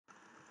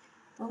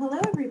Well,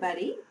 hello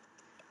everybody.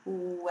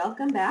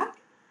 Welcome back.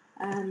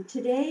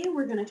 Today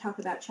we're going to talk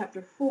about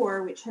Chapter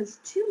 4, which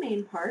has two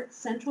main parts,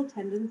 central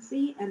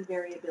tendency and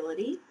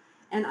variability.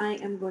 And I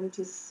am going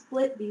to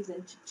split these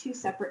into two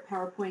separate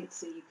PowerPoints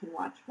so you can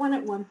watch one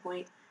at one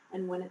point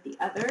and one at the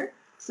other.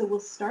 So we'll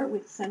start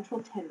with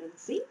central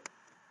tendency.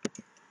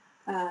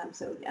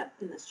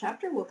 In this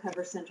chapter we'll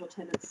cover central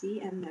tendency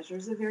and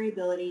measures of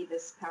variability.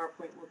 This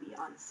PowerPoint will be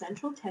on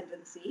central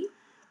tendency,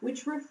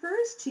 which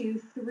refers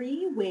to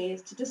three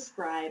ways to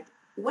describe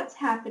what's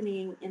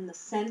happening in the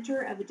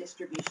center of a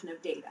distribution of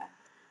data.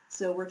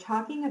 So we're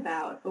talking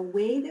about a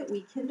way that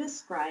we can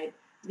describe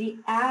the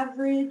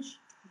average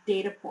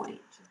data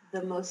point,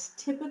 the most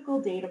typical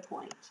data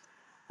point.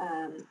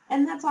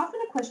 And that's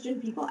often a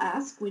question people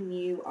ask when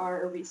you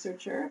are a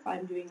researcher. If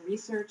I'm doing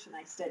research and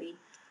I study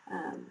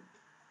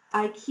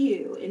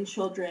IQ in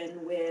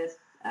children with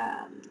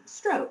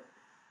stroke,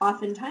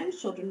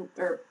 oftentimes children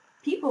or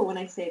people, when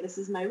I say this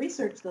is my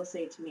research, they'll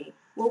say to me,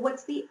 well,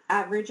 what's the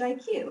average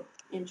IQ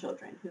in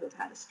children who have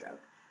had a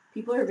stroke?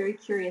 People are very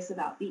curious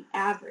about the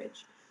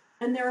average.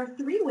 And there are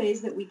three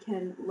ways that we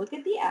can look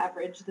at the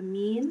average: the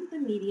mean, the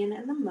median,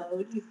 and the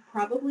mode. You've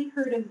probably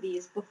heard of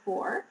these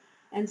before,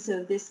 and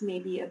so this may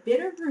be a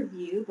bit of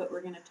review, but we're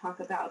going to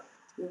talk about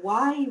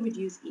why you would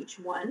use each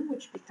one,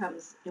 which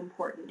becomes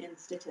important in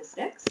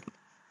statistics.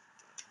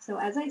 So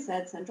as I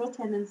said, central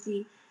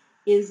tendency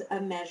is a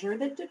measure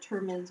that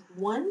determines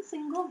one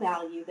single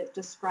value that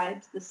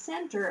describes the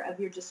center of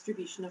your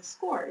distribution of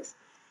scores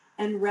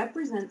and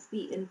represents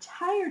the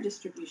entire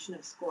distribution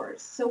of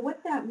scores. So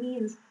what that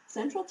means,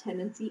 central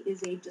tendency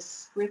is a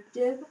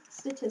descriptive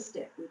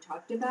statistic. We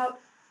talked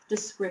about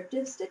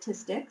descriptive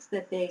statistics,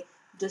 that they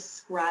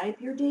describe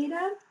your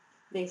data,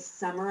 they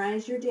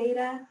summarize your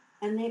data,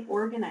 and they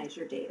organize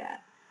your data.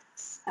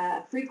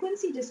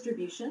 Frequency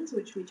distributions,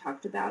 which we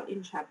talked about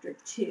in Chapter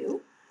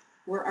 2,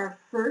 were our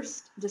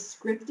first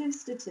descriptive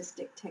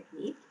statistic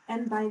technique,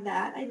 and by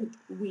that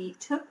we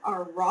took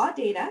our raw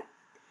data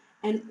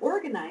and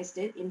organized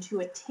it into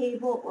a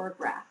table or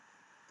graph.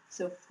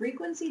 So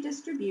frequency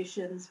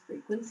distributions,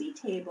 frequency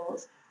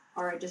tables,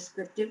 are a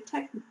descriptive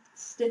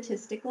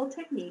statistical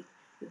technique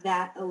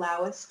that allow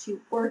us to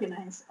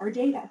organize our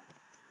data.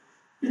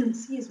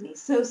 Excuse me.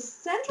 So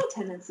central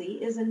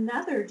tendency is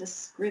another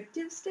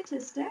descriptive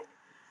statistic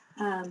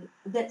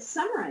that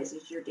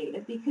summarizes your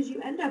data, because you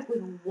end up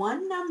with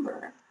one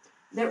number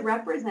that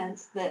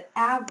represents the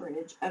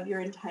average of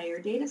your entire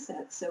data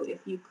set. So if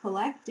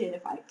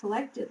I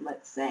collected,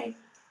 let's say,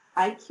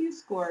 IQ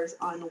scores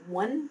on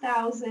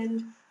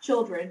 1,000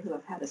 children who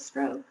have had a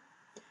stroke,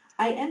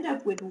 I end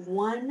up with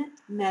one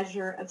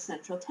measure of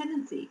central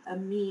tendency, a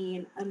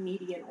mean, a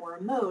median, or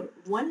a mode,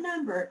 one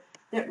number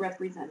that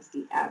represents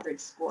the average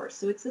score.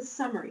 So it's a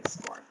summary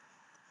score.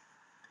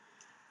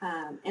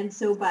 And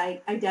so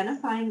by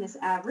identifying this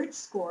average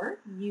score,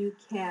 you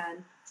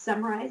can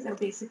summarize or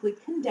basically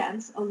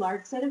condense a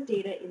large set of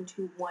data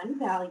into one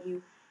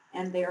value,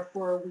 and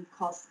therefore we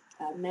call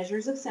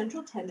measures of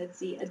central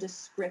tendency a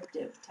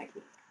descriptive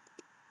technique,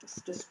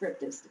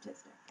 descriptive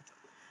statistic.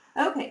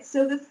 Okay,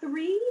 so the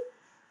three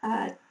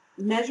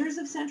measures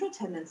of central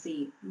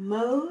tendency,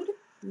 mode,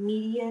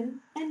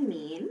 median, and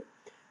mean.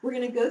 We're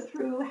going to go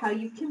through how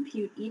you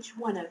compute each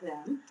one of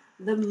them.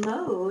 The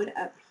mode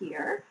up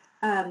here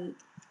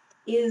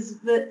is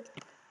the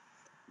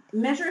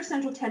measure of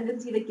central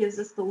tendency that gives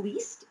us the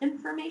least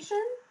information.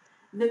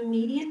 The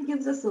median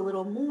gives us a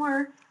little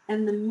more,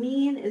 and the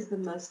mean is the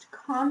most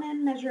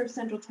common measure of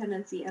central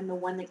tendency and the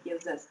one that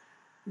gives us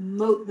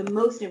the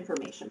most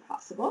information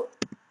possible.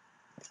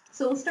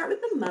 So we'll start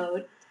with the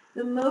mode.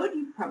 The mode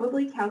you've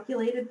probably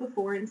calculated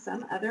before in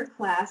some other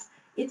class.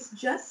 It's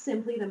just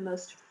simply the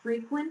most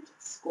frequent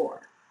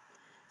score.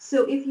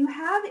 So if you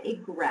have a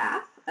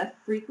graph, a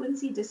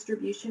frequency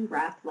distribution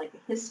graph like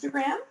a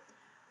histogram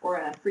or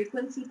a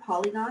frequency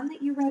polygon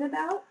that you read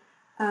about,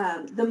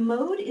 the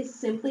mode is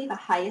simply the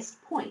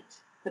highest point,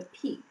 the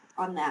peak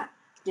on that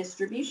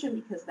distribution,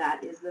 because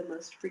that is the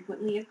most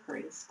frequently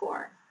occurring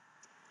score.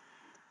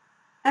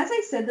 As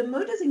I said, the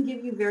mode doesn't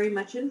give you very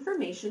much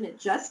information. It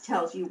just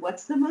tells you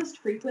what's the most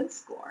frequent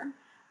score.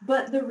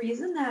 But the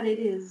reason that it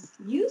is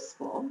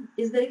useful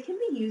is that it can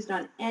be used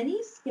on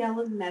any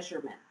scale of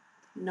measurement: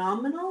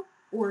 nominal,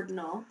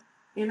 ordinal,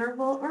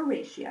 interval, or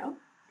ratio.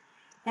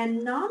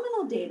 And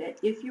nominal data,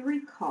 if you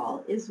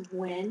recall, is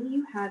when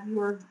you have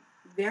your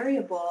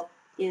variable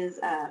is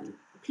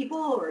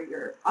people or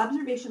your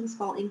observations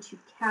fall into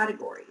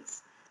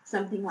categories,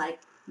 something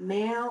like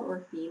male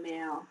or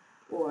female,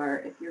 or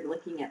if you're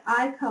looking at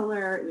eye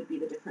color, it would be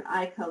the different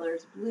eye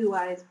colors: blue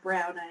eyes,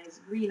 brown eyes,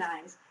 green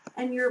eyes,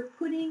 and you're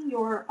putting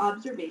your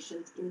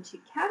observations into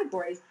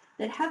categories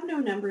that have no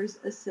numbers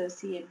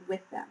associated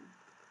with them.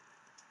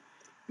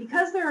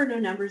 Because there are no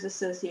numbers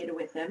associated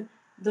with them,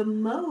 the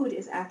mode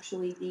is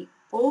actually the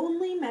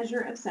only measure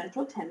of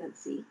central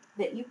tendency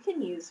that you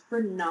can use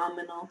for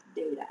nominal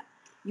data.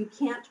 You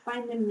can't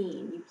find the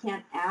mean. You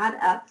can't add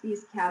up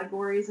these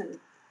categories and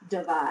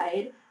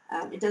divide.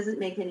 It doesn't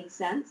make any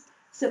sense.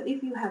 So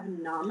if you have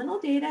nominal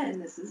data,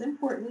 and this is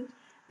important,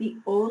 The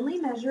only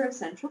measure of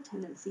central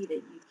tendency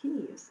that you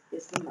can use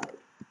is the mode.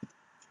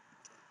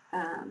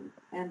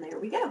 And there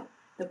we go.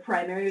 The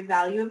primary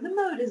value of the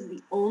mode is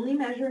the only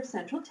measure of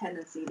central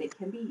tendency that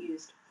can be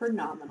used for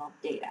nominal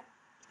data.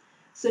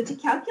 So to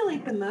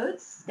calculate the mode,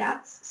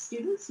 stats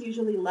students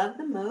usually love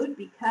the mode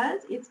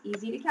because it's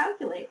easy to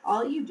calculate.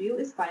 All you do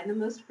is find the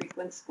most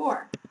frequent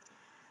score.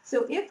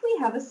 So if we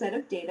have a set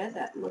of data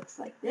that looks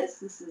like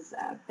this is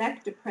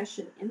Beck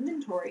Depression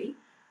Inventory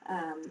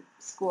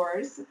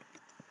scores,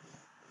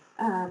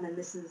 and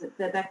this is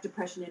the Beck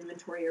Depression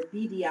Inventory, or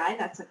BDI.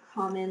 That's a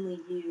commonly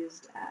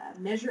used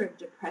measure of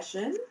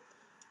depression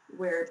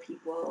where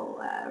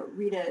people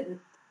read a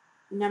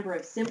number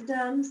of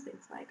symptoms,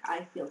 things like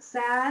I feel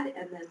sad,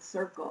 and then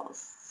circles.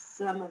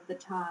 Some of the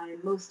time,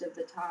 most of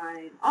the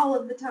time, all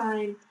of the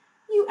time.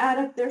 You add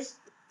up their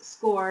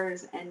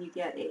scores and you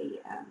get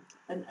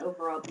an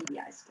overall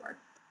BDI score.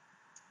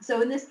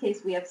 So in this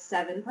case, we have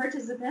 7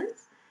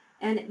 participants,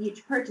 and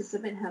each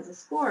participant has a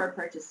score.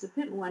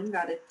 Participant 1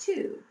 got a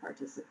 2.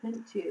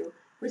 Participant 2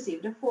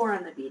 received a 4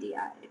 on the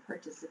BDI.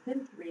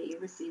 Participant 3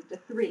 received a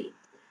 3.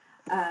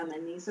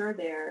 And these are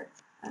their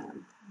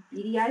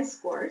BDI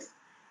scores.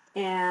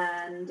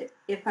 And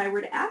if I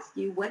were to ask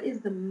you what is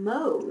the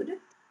mode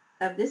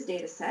of this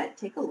data set,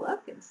 take a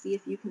look and see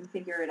if you can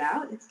figure it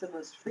out. It's the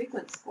most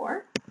frequent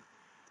score.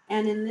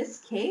 And in this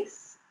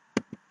case,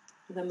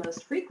 the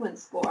most frequent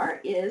score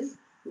is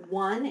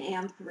 1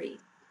 and 3.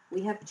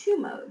 We have 2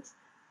 modes.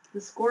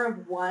 The score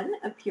of 1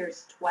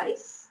 appears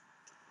twice.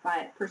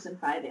 Person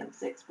 5 and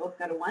 6 both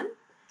got a 1.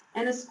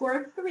 And a score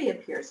of 3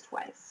 appears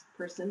twice.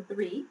 Person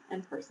 3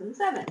 and person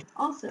 7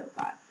 also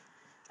got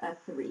a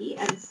 3.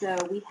 And so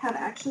we have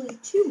actually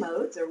 2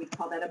 modes, or we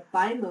call that a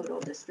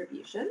bimodal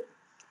distribution.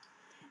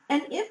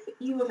 And if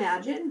you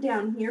imagine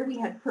down here we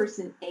had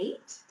person 8,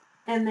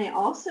 and they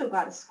also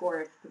got a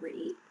score of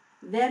 3,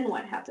 then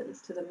what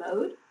happens to the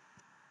mode?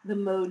 The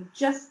mode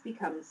just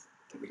becomes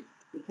 3,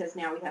 because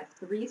now we have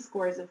 3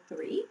 scores of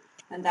 3,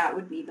 and that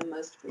would be the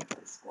most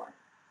frequent score.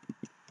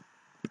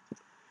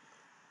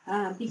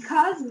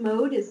 Because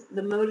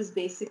the mode is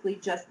basically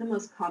just the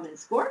most common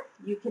score,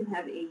 you can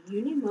have a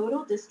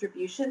unimodal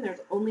distribution. There's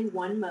only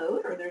one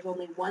mode, or there's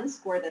only one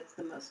score that's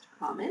the most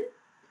common.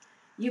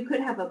 You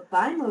could have a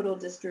bimodal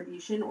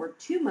distribution, or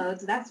 2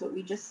 modes. That's what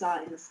we just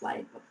saw in the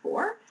slide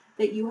before,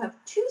 that you have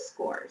 2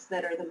 scores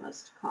that are the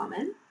most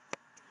common.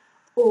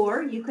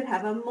 Or you could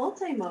have a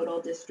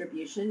multimodal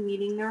distribution,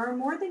 meaning there are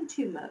more than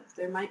 2 modes.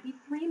 There might be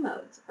 3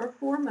 modes, or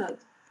 4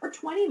 modes, or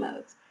 20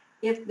 modes.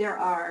 If there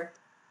are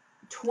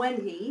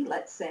 20,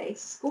 let's say,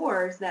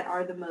 scores that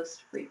are the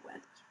most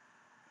frequent.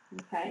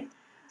 Okay?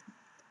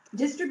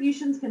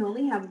 Distributions can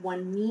only have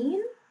one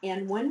mean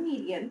and one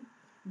median,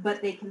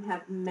 but they can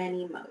have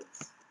many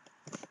modes.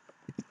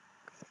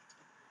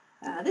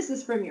 This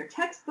is from your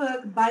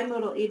textbook,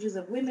 Bimodal Ages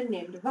of Women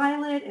Named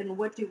Violet, and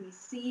what do we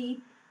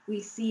see? We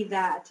see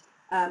that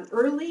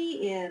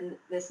early in,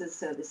 this is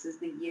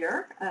the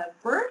year of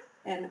birth,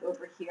 and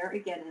over here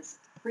again is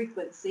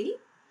frequency.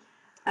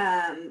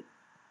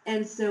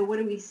 And so what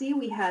do we see?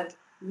 We have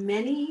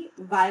many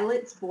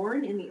Violets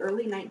born in the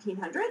early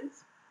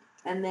 1900s,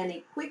 and then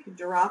a quick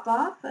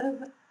drop-off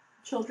of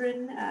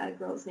children,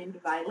 girls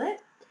named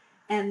Violet,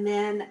 and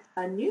then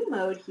a new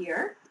mode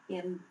here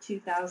in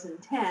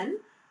 2010,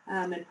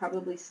 and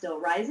probably still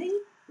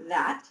rising,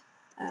 that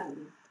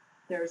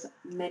there's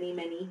many,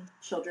 many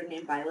children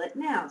named Violet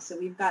now. So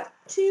we've got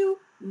 2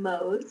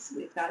 modes.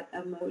 We've got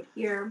a mode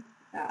here,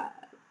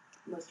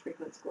 most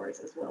frequent scores,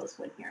 as well as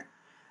one here.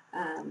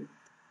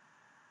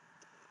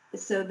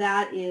 So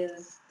that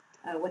is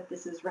what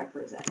this is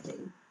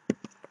representing.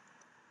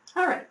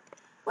 All right,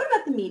 what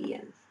about the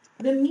median?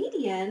 The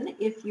median,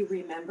 if you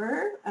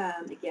remember,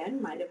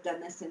 again, might have done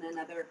this in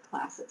another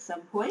class at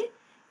some point,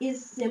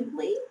 is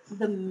simply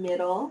the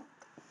middle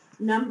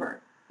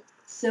number.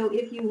 So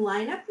if you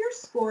line up your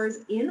scores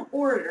in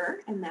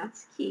order, and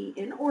that's key,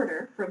 in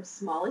order from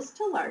smallest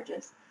to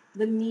largest,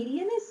 the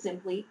median is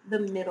simply the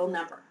middle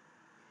number.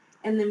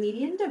 And the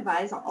median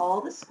divides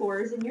all the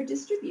scores in your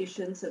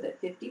distribution so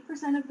that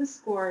 50% of the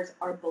scores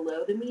are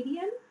below the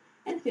median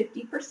and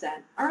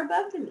 50% are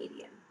above the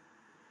median.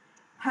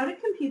 How to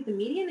compute the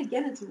median?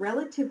 Again, it's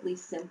relatively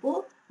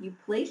simple. You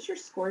place your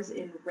scores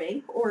in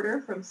rank order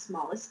from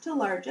smallest to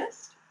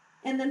largest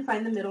and then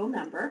find the middle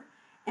number.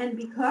 And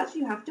because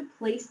you have to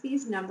place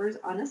these numbers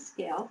on a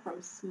scale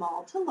from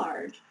small to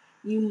large,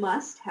 you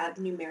must have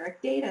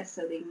numeric data.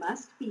 So they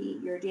must be,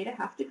 your data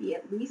have to be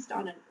at least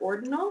on an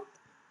ordinal,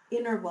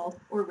 interval,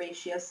 or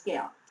ratio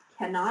scale.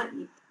 Cannot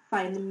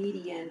find the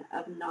median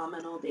of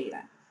nominal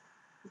data.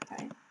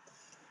 Okay.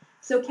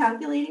 So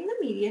calculating the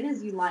median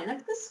is you line up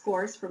the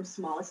scores from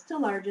smallest to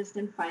largest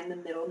and find the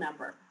middle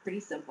number. Pretty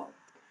simple.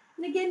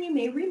 And again, you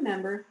may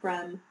remember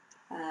from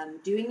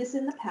doing this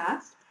in the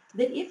past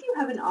that if you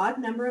have an odd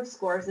number of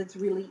scores, it's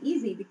really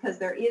easy because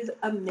there is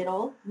a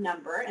middle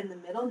number, and the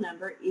middle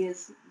number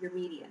is your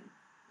median.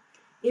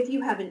 If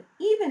you have an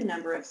even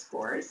number of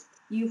scores,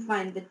 you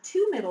find the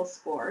 2 middle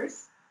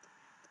scores,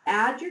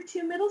 add your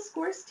 2 middle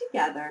scores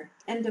together,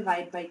 and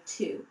divide by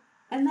 2.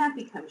 and that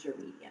becomes your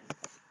median.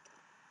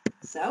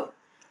 So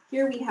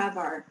here we have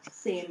our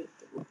same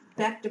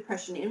Beck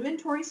Depression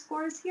Inventory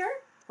scores here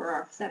for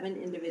our 7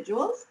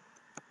 individuals.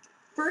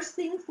 First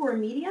thing for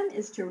median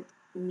is to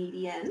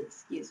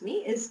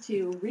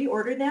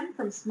reorder them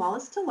from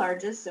smallest to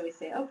largest. So we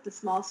say, oh, the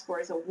smallest score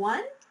is a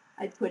 1,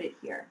 I put it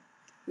here.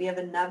 We have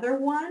another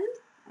 1,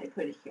 I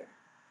put it here.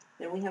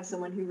 Then we have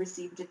someone who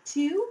received a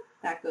 2,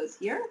 that goes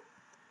here.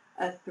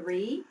 A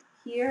 3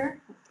 here,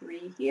 a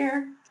 3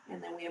 here,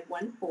 and then we have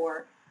 1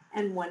 4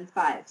 and 1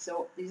 5.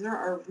 So these are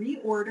our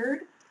reordered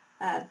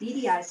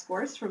BDI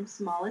scores from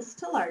smallest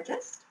to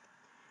largest.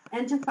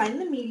 And to find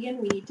the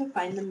median, we need to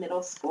find the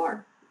middle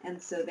score.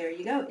 And so there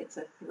you go. It's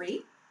a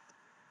 3.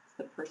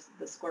 It's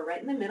the score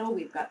right in the middle.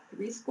 We've got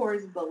 3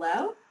 scores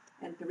below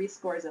and 3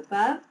 scores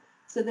above.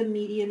 So the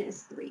median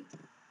is 3.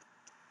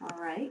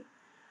 All right.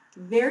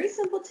 Very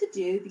simple to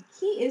do. The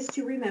key is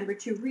to remember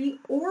to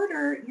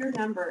reorder your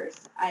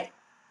numbers. I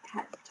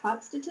have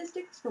taught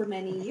statistics for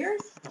many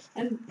years,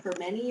 and for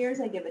many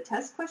years I give a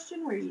test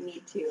question where you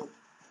need to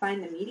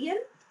find the median.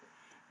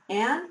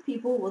 And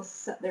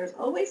there's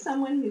always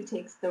someone who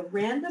takes the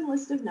random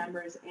list of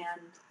numbers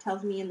and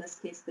tells me in this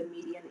case the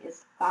median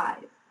is 5.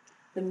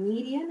 The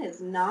median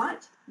is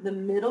not the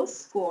middle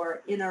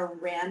score in a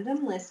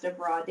random list of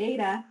raw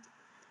data.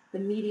 The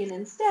median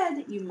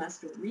instead, you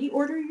must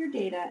reorder your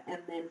data and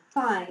then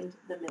find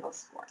the middle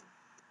score.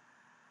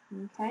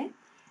 Okay?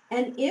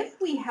 And if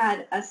we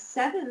had a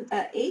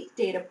 8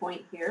 data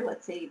point here,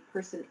 let's say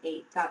person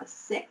 8 got a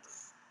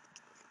 6,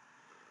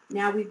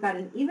 now we've got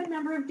an even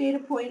number of data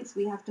points.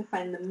 We have to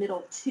find the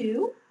middle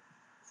 2.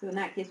 So in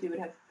that case, we would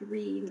have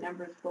 3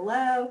 numbers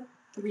below,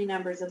 3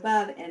 numbers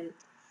above, and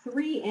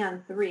 3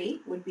 and 3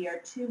 would be our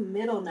 2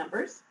 middle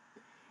numbers.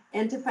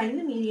 And to find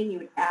the median, you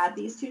would add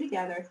these 2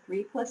 together,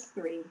 3 plus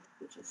 3,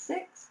 which is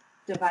 6,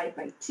 divide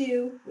by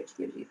 2, which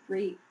gives you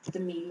 3. The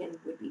median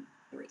would be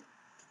 3.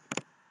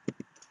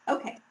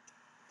 Okay.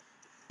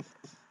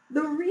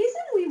 The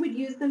reason we would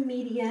use the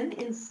median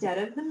instead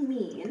of the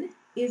mean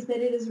is that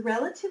it is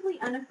relatively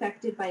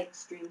unaffected by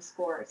extreme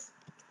scores.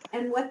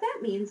 And what that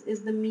means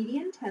is the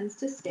median tends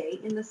to stay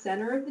in the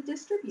center of the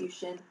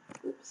distribution,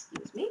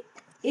 even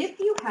if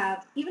you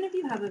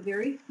have a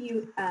very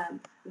few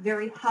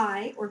very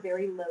high or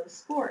very low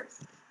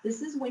scores.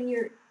 This is when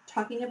you're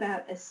talking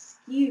about a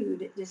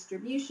skewed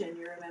distribution.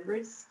 You remember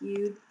it's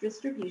skewed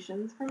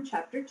distributions from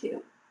chapter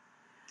 2.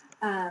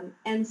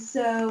 And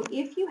so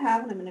if you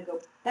have, and I'm going to go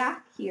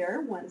back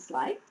here one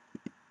slide,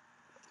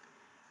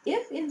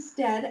 if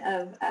instead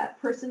of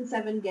person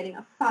 7 getting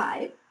a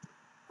 5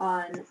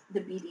 on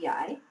the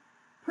BDI,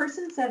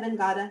 person 7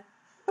 got a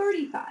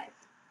 35.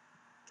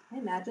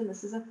 Imagine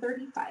this is a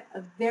 35,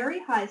 a very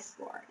high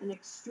score, an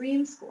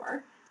extreme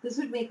score. This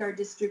would make our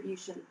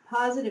distribution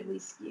positively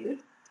skewed.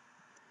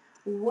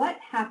 What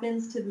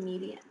happens to the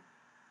median?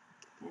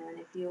 And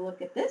if you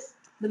look at this,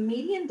 the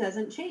median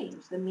doesn't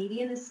change. The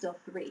median is still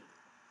 3.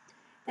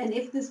 And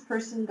if this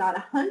person got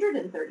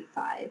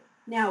 135,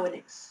 now an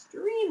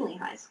extremely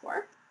high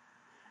score,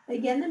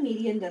 again, the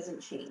median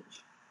doesn't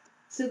change.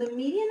 So the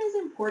median is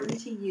important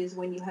to use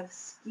when you have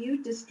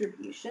skewed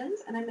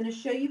distributions, and I'm going to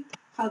show you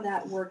how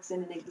that works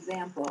in an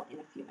example in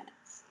a few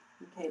minutes.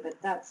 Okay, but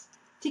that's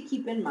to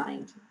keep in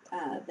mind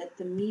that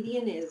the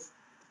median is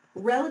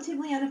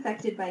relatively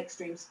unaffected by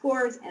extreme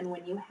scores, and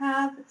when you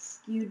have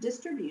skewed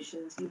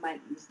distributions, you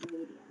might use the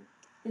median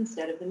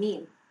instead of the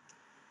mean.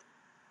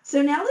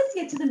 So now let's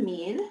get to the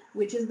mean,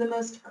 which is the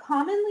most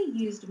commonly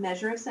used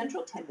measure of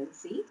central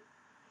tendency.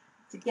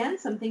 It's again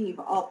something you've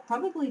all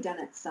probably done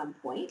at some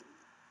point.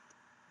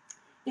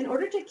 In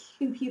order to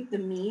compute the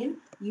mean,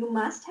 you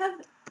must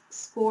have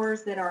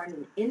scores that are in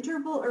an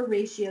interval or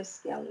ratio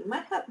scale. You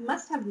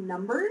must have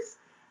numbers,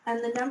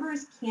 and the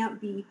numbers can't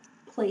be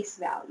place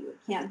value. It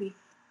can't be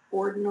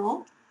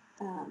ordinal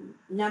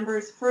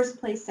numbers,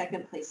 first place,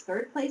 second place,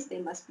 third place.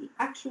 They must be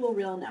actual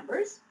real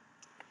numbers.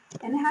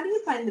 And how do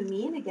you find the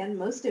mean? Again,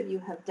 most of you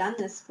have done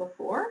this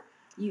before.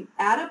 You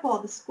add up all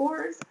the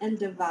scores and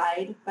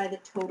divide by the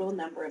total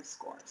number of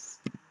scores.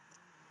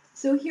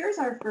 So here's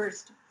our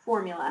first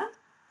formula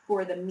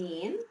for the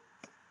mean.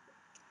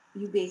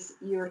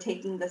 You're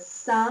taking the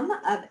sum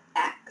of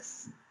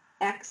x.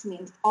 X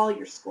means all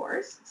your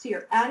scores. So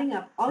you're adding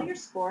up all your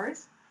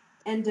scores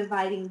and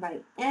dividing by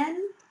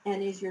n.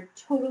 N is your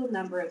total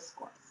number of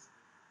scores.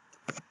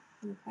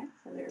 Okay,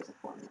 so there's a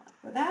formula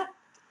for that.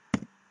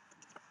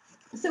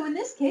 So in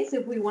this case,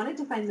 if we wanted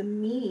to find the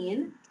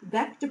mean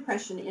Beck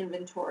Depression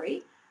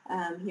Inventory,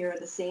 here are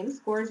the same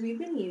scores we've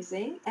been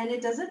using, and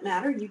it doesn't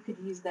matter. You could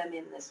use them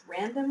in this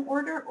random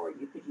order, or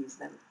you could use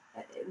them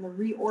in the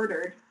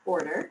reordered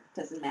order.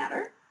 Doesn't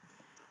matter.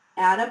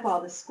 Add up all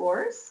the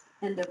scores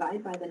and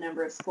divide by the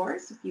number of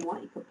scores. If you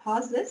want, you could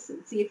pause this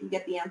and see if you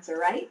get the answer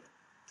right.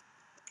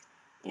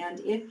 And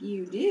if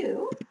you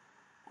do,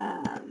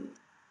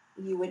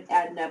 you would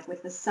end up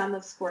with the sum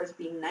of scores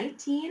being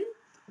 19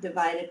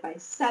 divided by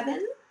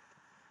 7,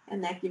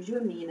 and that gives you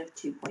a mean of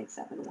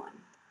 2.71.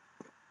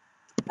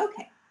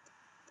 Okay.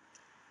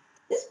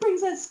 This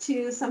brings us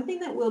to something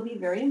that will be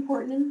very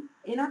important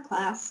in our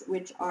class,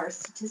 which are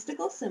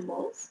statistical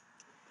symbols.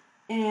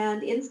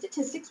 And in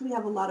statistics, we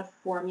have a lot of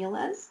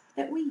formulas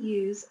that we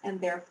use,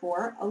 and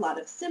therefore a lot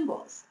of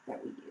symbols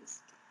that we use.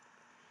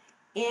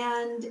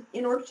 And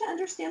in order to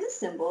understand the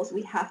symbols,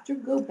 we have to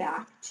go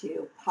back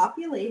to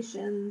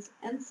populations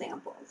and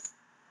samples.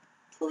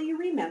 Hopefully you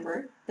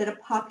remember that a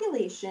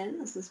population,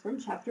 this is from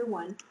chapter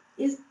 1,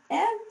 is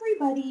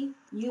everybody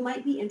you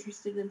might be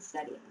interested in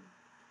studying.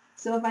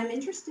 So if I'm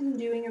interested in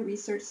doing a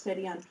research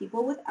study on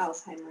people with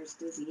Alzheimer's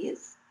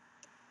disease,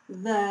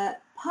 the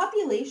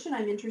population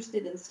I'm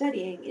interested in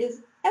studying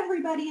is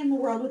everybody in the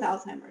world with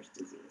Alzheimer's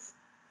disease.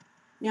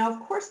 Now, of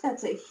course,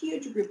 that's a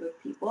huge group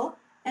of people,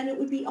 and it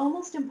would be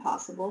almost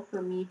impossible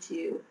for me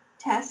to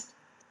test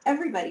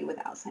everybody with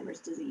Alzheimer's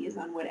disease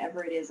on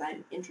whatever it is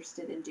I'm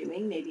interested in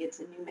doing. Maybe it's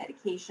a new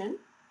medication.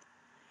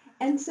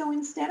 And so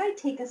instead I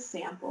take a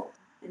sample.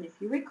 And if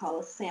you recall,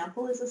 a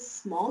sample is a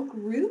small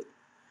group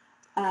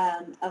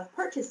of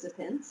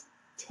participants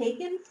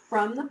taken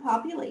from the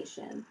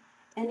population,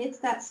 and it's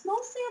that small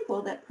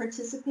sample that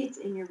participates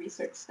in your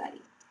research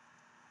study.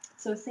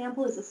 So a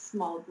sample is a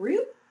small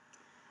group,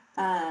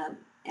 and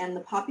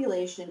the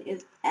population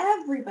is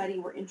everybody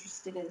we're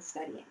interested in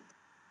studying.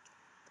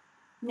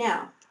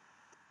 Now,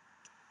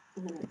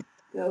 I'm going to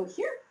go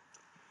here.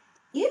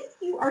 If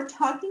you are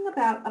talking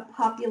about a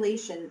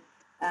population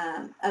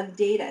of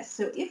data,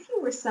 so if you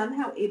were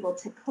somehow able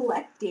to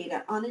collect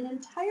data on an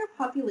entire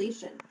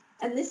population,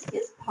 and this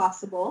is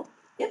possible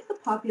if the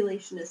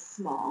population is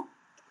small.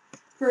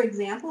 For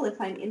example, if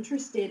I'm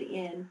interested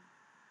in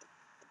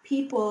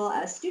people,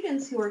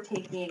 students who are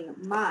taking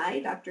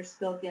my, Dr.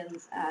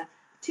 Spilkin's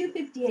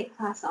 258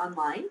 class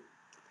online,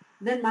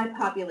 then my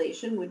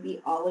population would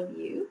be all of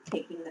you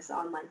taking this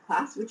online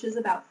class, which is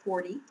about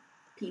 40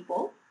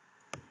 people.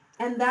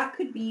 And that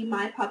could be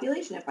my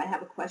population if I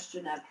have a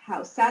question of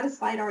how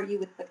satisfied are you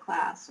with the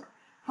class, or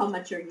how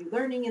much are you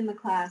learning in the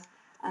class,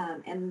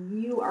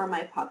 and you are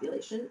my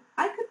population.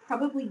 I could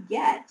probably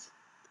get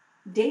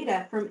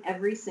data from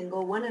every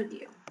single one of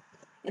you.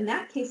 In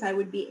that case, I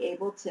would be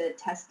able to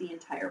test the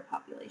entire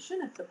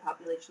population if the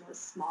population was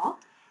small.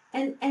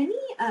 And any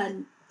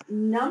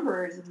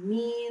numbers,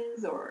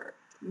 means or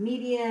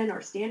median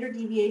or standard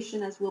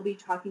deviation, as we'll be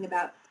talking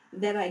about,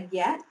 that I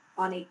get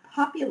on a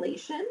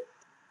population,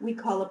 we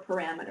call a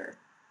parameter.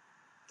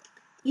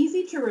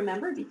 Easy to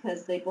remember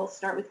because they both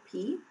start with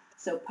P,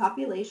 so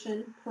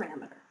population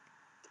parameter.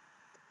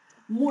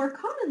 More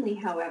commonly,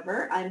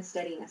 however, I'm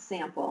studying a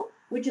sample,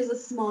 which is a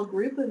small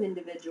group of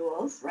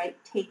individuals, right,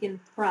 taken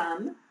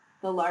from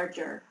the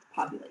larger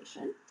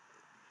population.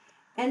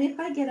 And if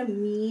I get a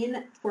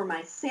mean for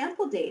my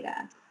sample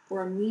data,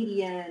 or a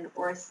median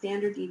or a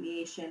standard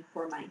deviation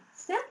for my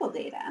sample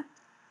data,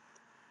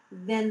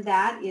 then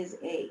that is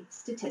a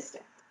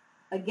statistic.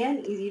 Again,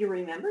 easy to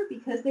remember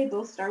because they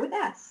both start with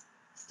S.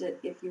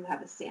 If you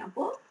have a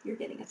sample, you're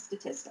getting a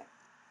statistic.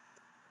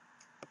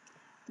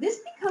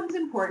 This becomes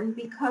important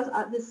because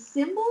the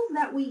symbols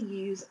that we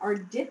use are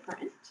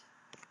different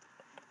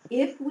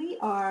if we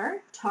are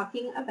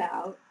talking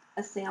about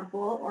a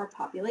sample or a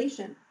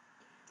population.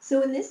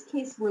 So in this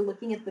case, we're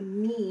looking at the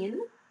mean.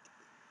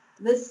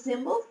 The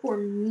symbol for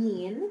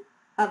mean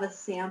of a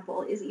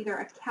sample is either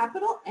a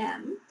capital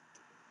M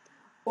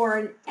or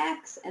an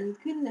X, and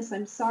goodness,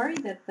 I'm sorry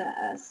that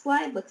the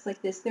slide looks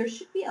like this. There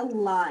should be a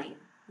line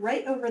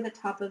right over the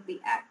top of the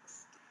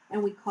X,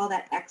 and we call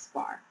that X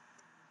bar.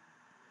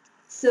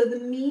 So the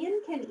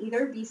mean can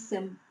either be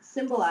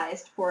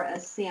symbolized for a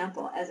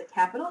sample as a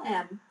capital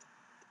M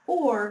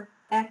or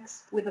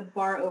X with a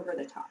bar over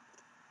the top.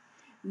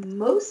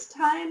 Most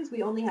times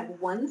we only have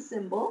one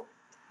symbol,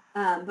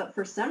 but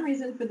for some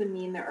reason for the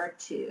mean there are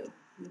two,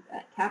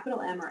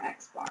 capital M or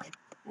X bar.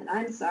 And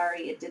I'm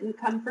sorry, it didn't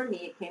come from me,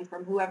 it came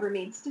from whoever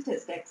made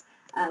statistics,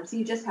 so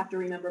you just have to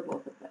remember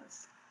both of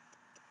those.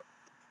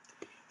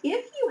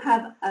 If you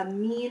have a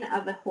mean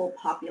of a whole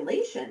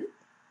population,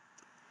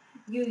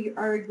 you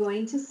are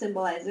going to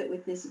symbolize it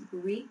with this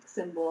Greek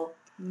symbol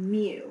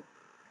mu.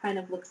 Kind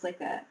of looks like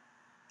a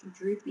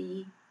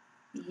droopy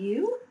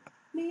U,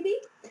 maybe,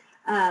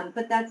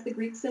 but that's the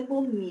Greek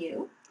symbol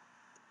mu.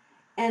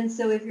 And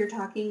so if you're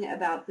talking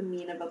about the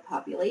mean of a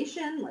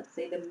population, let's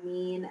say the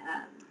mean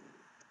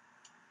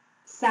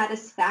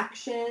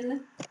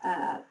satisfaction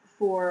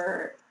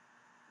for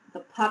the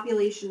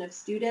population of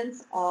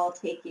students all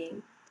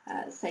taking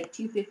Psych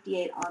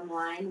 258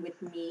 online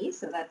with me,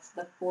 so that's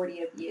the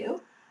 40 of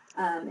you.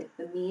 If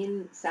the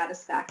mean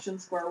satisfaction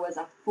score was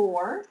a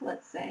 4,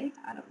 let's say,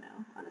 I don't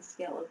know, on a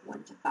scale of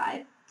 1 to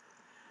 5,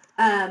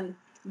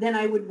 then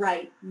I would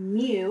write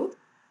mu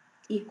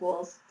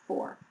equals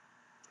 4.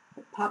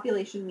 The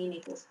population mean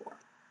equals 4.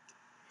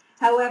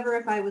 However,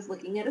 if I was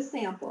looking at a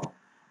sample,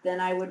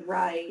 then I would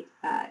write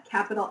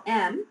capital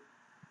M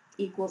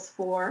equals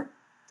 4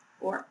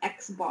 or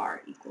X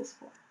bar equals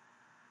 4.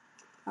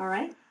 All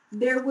right?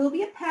 There will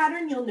be a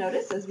pattern you'll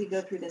notice as we go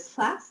through this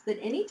class that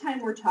anytime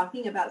we're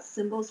talking about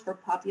symbols for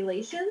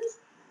populations,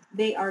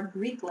 they are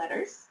Greek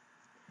letters.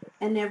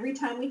 And every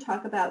time we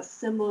talk about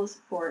symbols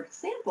for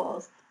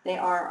samples, they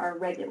are our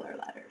regular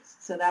letters.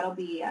 So that'll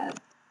be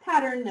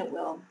pattern that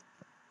will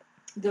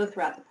go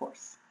throughout the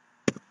course.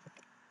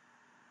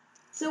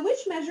 So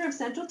which measure of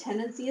central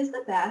tendency is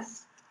the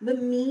best? The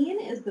mean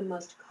is the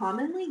most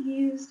commonly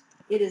used.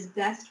 It is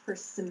best for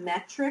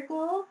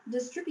symmetrical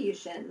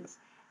distributions,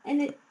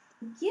 and it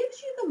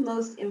gives you the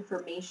most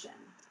information.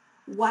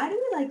 Why do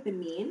we like the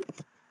mean?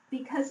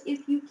 Because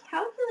if you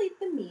calculate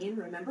the mean,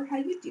 remember how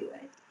you do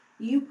it,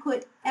 you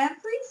put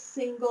every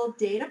single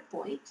data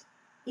point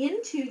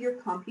into your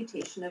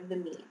computation of the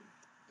mean,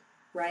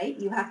 right?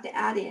 You have to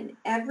add in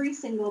every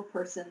single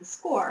person's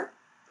score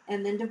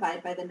and then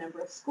divide by the number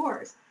of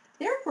scores.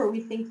 Therefore, we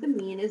think the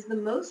mean is the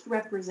most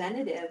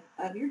representative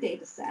of your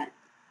data set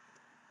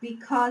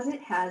because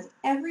it has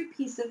every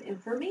piece of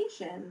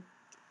information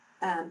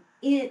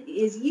it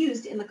is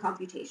used in the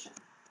computation.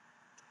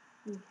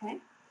 Okay.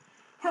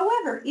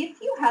 However,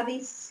 if you have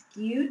a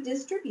skewed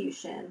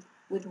distribution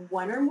with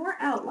one or more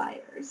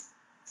outliers,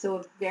 so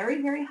a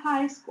very, very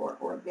high score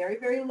or a very,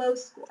 very low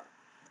score,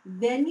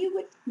 then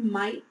you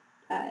might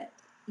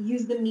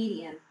use the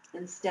median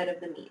instead of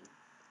the mean.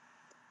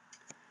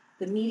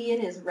 The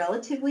median is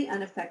relatively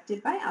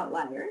unaffected by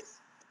outliers,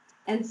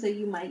 and so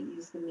you might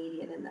use the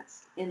median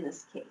in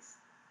this case.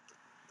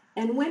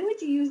 And when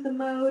would you use the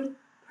mode?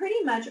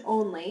 Pretty much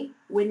only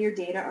when your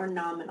data are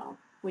nominal,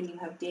 when you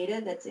have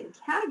data that's in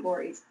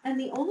categories, and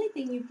the only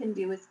thing you can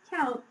do is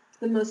count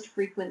the most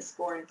frequent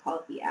score and call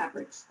it the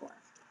average score.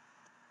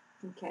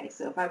 Okay,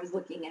 so if I was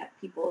looking at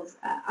people's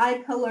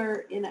eye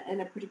color in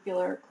a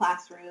particular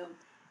classroom,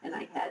 and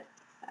I had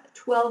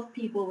 12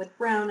 people with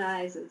brown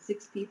eyes and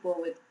 6 people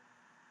with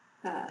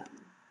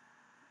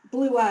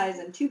blue eyes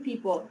and 2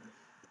 people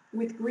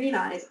with green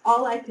eyes,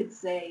 all I could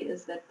say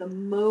is that the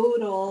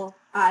modal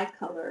eye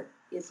color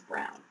is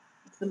brown.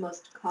 It's the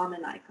most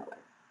common eye color.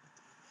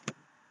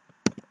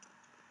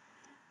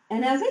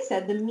 And as I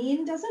said, the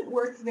mean doesn't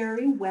work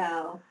very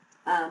well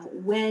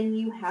when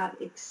you have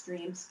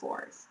extreme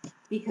scores,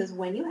 because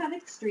when you have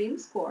extreme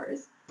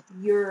scores,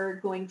 you're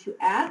going to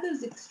add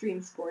those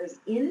extreme scores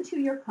into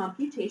your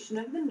computation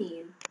of the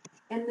mean,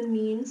 and the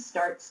mean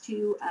starts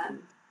to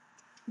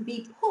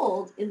be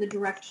pulled in the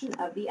direction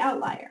of the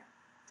outlier.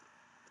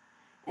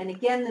 And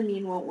again, the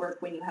mean won't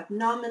work when you have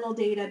nominal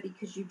data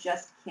because you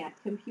just can't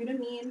compute a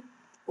mean,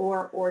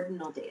 or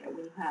ordinal data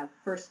when you have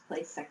first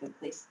place, second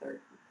place, third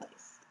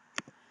place.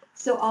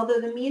 So although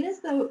the mean is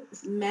the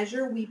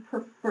measure we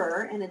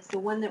prefer, and it's the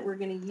one that we're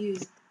going to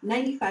use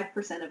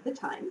 95% of the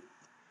time,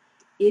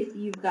 if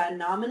you've got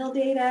nominal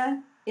data,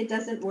 it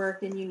doesn't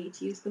work and you need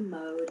to use the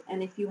mode.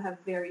 And if you have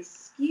very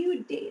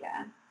skewed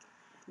data,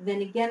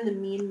 then again, the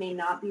mean may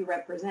not be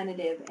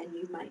representative and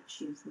you might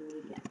choose the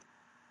median.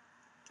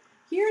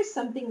 Here's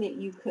something that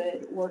you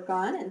could work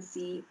on and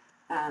see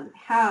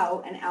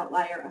how an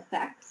outlier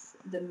affects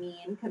the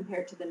mean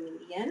compared to the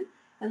median.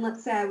 And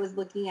let's say I was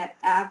looking at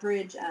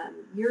average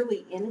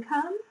yearly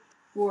income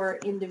for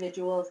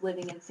individuals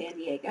living in San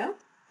Diego.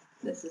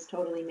 This is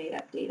totally made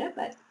up data,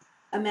 but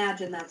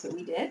imagine that's what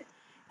we did.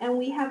 And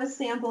we have a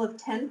sample of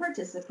 10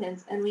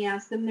 participants and we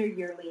ask them their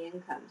yearly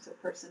income. So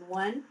person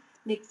 1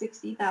 makes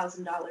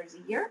 $60,000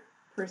 a year,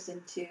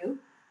 person 2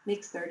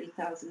 makes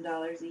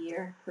 $30,000 a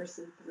year,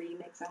 person 3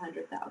 makes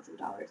 $100,000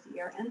 a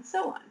year, and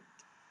so on,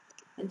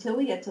 until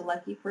we get to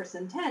lucky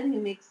person 10 who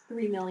makes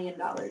 $3 million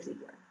a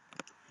year.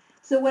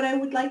 So what I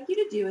would like you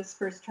to do is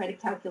first try to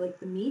calculate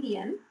the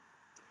median,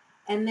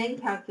 and then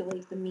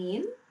calculate the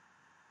mean.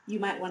 You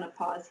might want to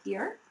pause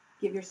here,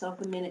 give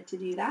yourself a minute to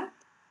do that,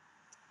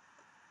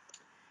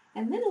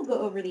 and then we'll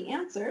go over the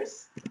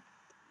answers.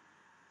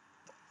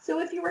 So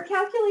if you were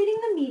calculating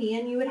the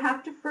median, you would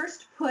have to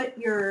first put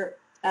your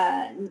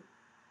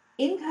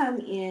income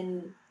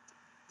in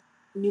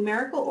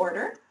numerical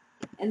order,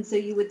 and so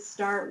you would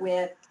start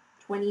with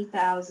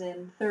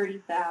 20,000,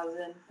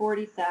 30,000,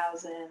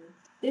 40,000,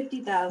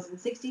 50,000,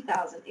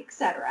 60,000,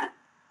 etc.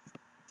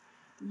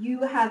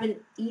 You have an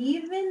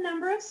even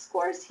number of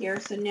scores here,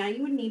 so now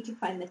you would need to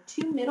find the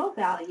 2 middle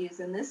values.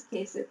 In this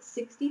case, it's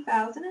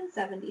 60,000 and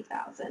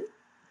 70,000.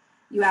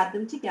 You add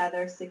them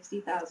together,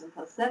 60,000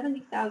 plus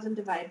 70,000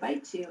 divided by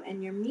 2,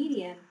 and your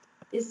median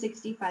is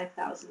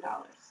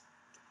 $65,000.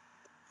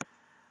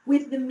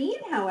 With the mean,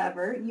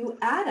 however, you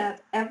add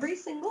up every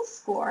single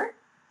score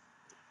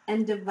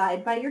and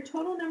divide by your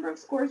total number of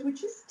scores,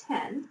 which is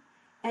 10,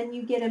 and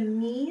you get a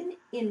mean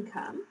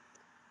income,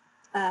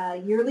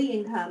 yearly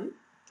income,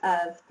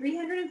 of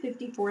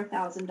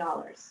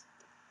 $354,000.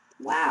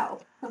 Wow.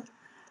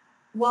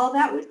 While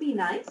that would be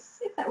nice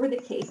if that were the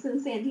case in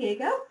San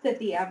Diego, that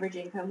the average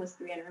income was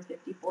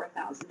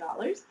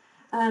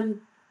 $354,000,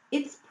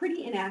 it's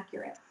pretty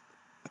inaccurate.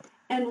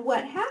 And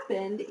what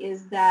happened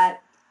is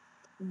that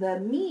the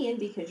mean,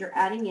 because you're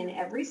adding in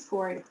every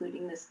score,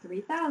 including this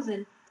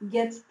 3,000,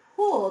 gets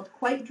pulled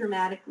quite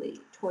dramatically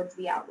towards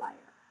the outlier.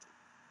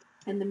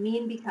 And the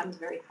mean becomes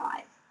very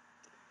high.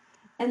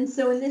 And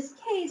so in this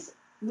case,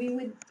 we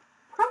would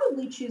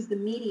probably choose the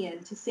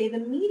median to say the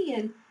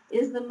median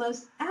is the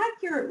most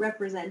accurate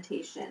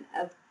representation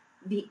of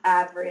the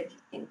average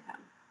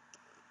income,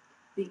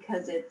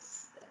 because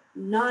it's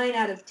 9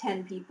 out of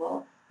 10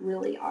 people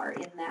really are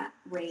in that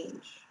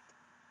range.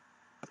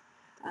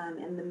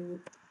 and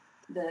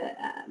the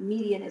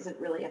median isn't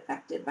really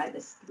affected by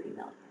this 3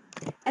 million.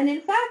 And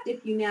in fact,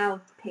 if you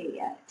now pay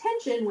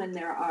attention when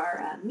there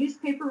are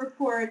newspaper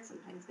reports,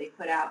 sometimes they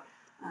put out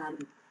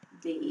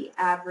the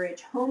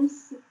average home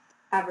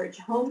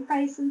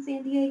price in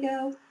San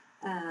Diego,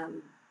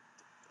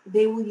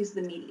 they will use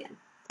the median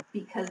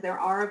because there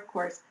are, of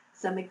course,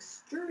 some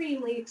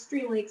extremely,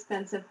 extremely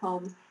expensive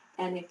homes,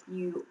 and if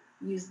you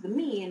use the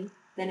mean,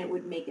 then it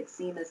would make it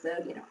seem as though,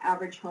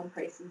 average home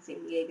price in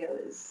San Diego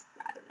is,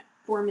 I don't know,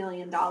 $4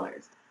 million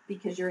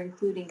because you're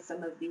including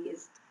some of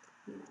these,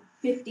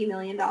 $50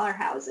 million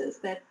houses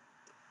that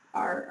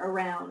are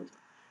around.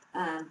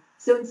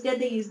 So instead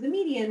they use the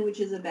median,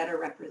 which is a better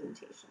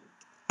representation.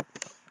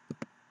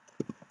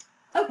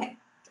 Okay.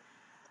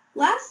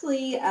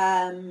 Lastly,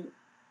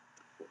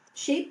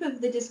 shape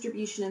of the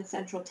distribution and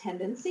central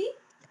tendency.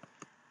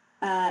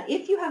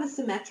 If you have a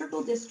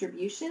symmetrical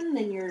distribution,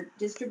 then your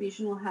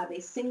distribution will have a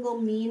single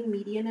mean,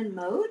 median, and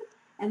mode,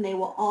 and they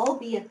will all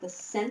be at the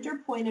center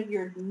point of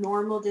your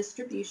normal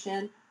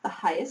distribution. The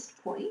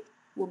highest point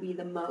will be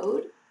the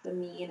mode, the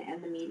mean,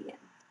 and the median.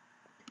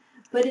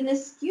 But in a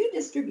skewed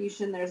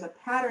distribution, there's a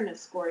pattern of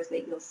scores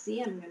that you'll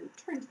see. I'm going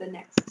to turn to the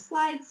next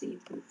slide so you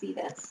can see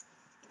this.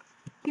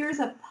 Here's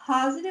a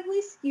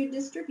positively skewed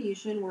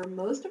distribution where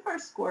most of our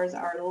scores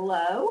are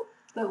low,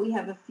 but we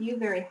have a few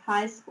very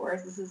high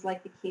scores. This is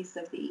like the case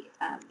of the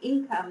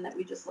income that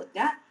we just looked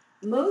at.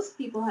 Most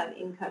people have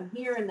income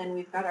here, and then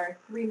we've got our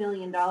 $3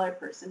 million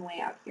person way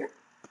out here.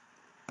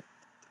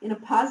 In a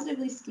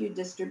positively skewed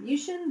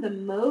distribution, the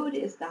mode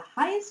is the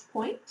highest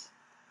point.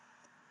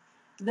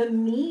 The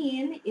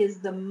mean is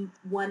the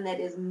one that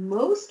is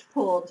most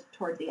pulled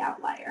toward the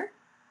outlier,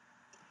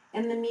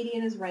 and the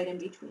median is right in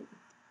between.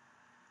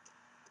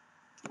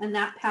 And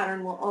that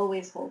pattern will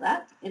always hold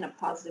up in a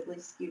positively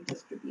skewed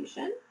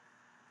distribution.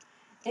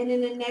 And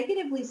in a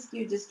negatively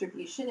skewed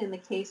distribution, in the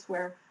case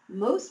where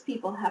most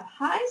people have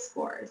high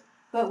scores,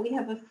 but we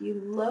have a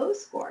few low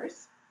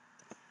scores,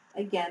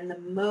 again, the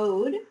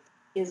mode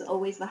is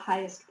always the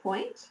highest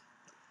point.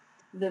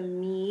 The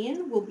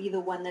mean will be the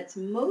one that's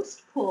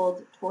most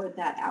pulled toward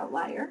that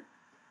outlier,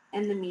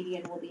 and the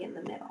median will be in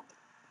the middle.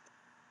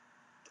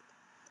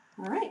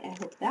 All right, I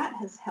hope that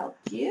has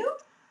helped you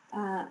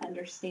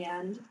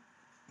understand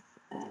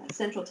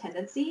central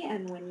tendency,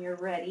 and when you're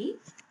ready,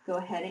 go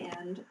ahead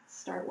and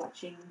start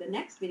watching the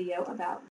next video about